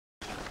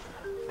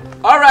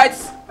All right,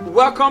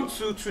 welcome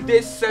to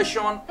today's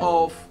session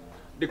of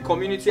the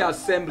Community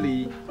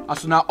Assembly.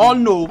 As you now all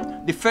know,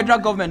 the federal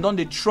government don't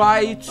they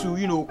try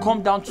to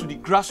come down to the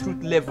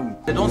grassroots level.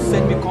 They don't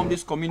send me come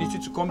this community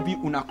to come be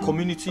una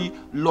community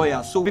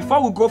lawyer. So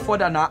before we go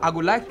further now, I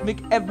would like to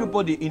make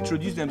everybody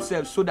introduce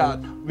themselves so that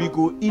we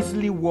go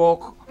easily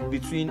walk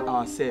between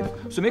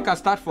ourselves. So make I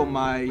start from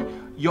my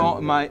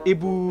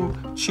able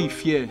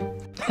chief here.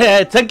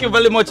 Thank you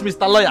very much,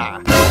 Mr.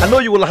 Lawyer. I know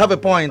you will have a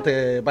point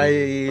by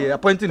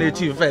appointing a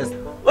chief first.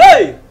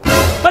 Hey!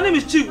 My name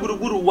is Chief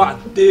Guru One.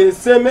 They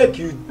say make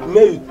you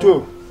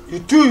talk. You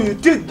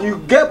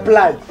get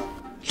blind.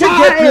 You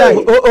get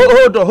blind.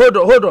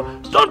 Hold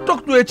on. Don't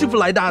talk to a chief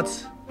like that.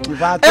 You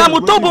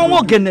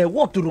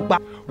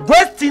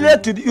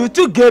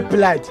two get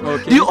blind.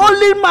 Okay. The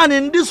only man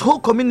in this whole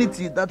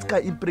community that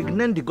can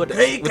impregnate the goddess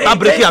without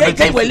breaking a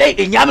bit.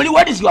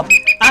 What is your...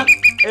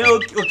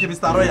 Okay,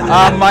 Mr. Royal.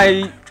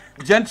 My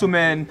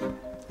gentlemen,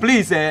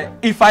 please,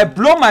 if I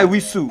blow my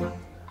whistle,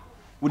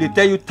 would they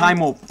tell you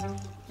time up?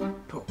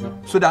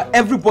 So that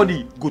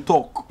everybody go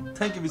talk.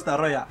 Thank you, Mr.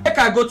 Royal. Make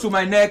I go to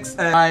my next,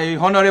 my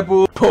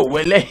honorable.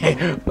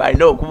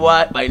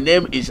 My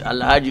name is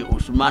Alhaji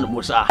Usman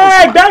Musa.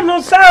 Hey, that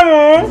no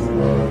sound.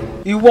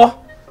 Iwo.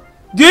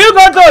 Do you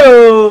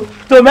go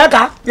to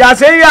Mecca? You are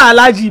saying you are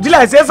Alhaji. Do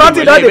like say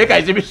something that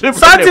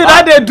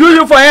they do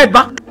you for head,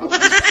 ba?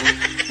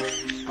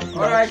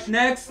 All right,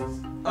 next. The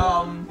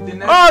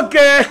next.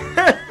 Okay.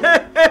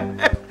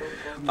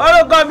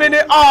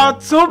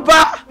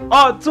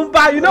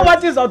 Otumba. You know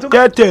what is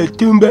Otumba?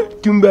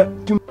 Tumba.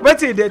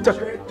 What is they talk?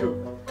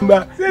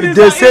 Tumba.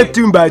 They say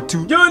Tumba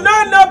too. You don't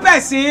know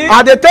person.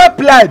 At the top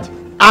pledge,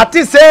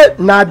 artist say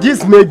na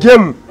this me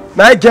game.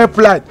 Na get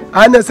pledge.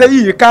 And they say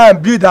you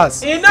can't build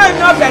us. You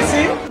know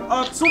person.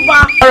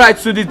 Otumba. All right,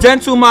 so the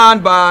gentleman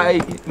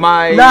by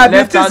my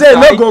left hand side.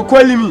 No go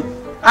calling me.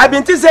 I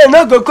been to say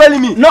no go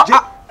calling me. No,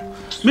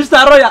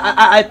 Mr. Royal,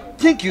 I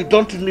think you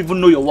don't even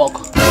know your work.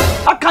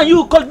 How can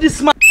you call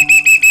this man?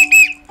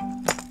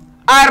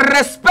 I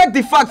respect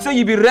the fact that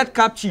you be red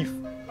cap chief.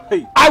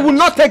 Hey, I will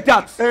not take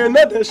that.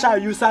 Not the shy.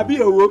 You sabi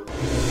a work.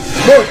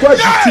 No, go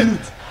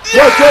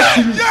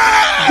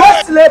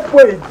slay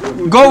point.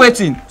 Go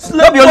waiting.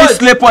 Not be only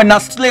slay point, na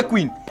slay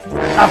queen.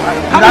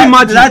 Can you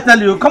imagine? Did I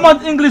tell you? Come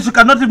on, English. You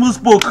cannot even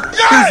speak.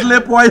 Slay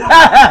point.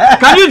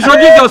 Can you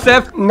introduce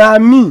yourself? Na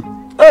me.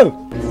 Oh.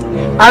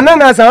 And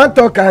then as I want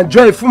to talk and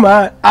joy for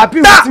my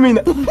happy with me.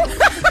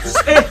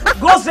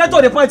 Go straight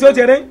to the point,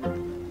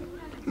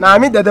 Now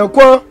me that they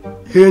call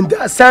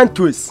Hinda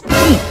Santos,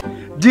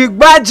 the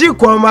Baji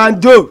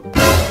Commando,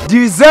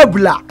 the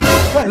Zebra,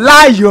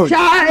 Lion.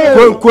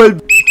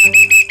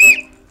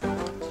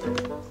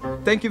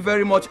 Thank you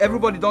very much.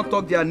 Everybody don't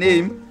talk their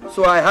name.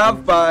 So I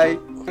have by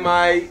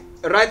my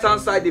right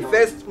hand side, the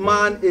first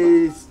man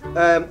is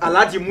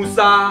Alhaji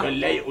Musa.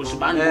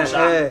 Usman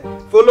Musa.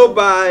 Followed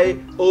by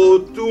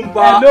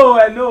Otumba.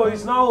 Hello,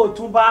 it's not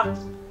Otumba.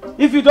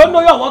 If you don't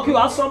know your work, you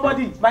ask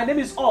somebody. My name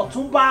is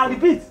Otumba.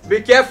 Repeat.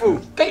 Be careful.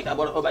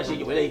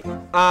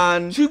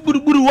 And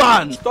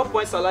One. Stop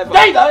point saliva.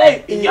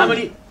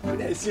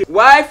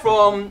 Why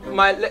from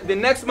the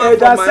next man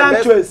from my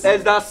left is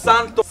the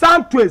Santos.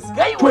 Santos.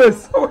 What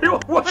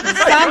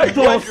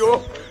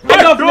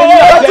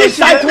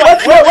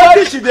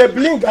is she they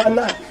blink and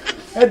now?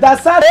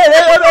 That's Santos.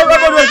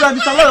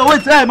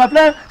 Wait, my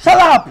friend. Shut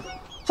up.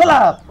 Shut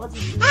up!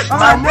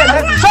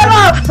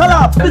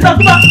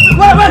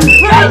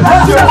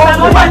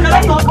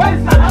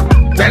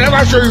 They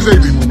never show you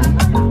anything.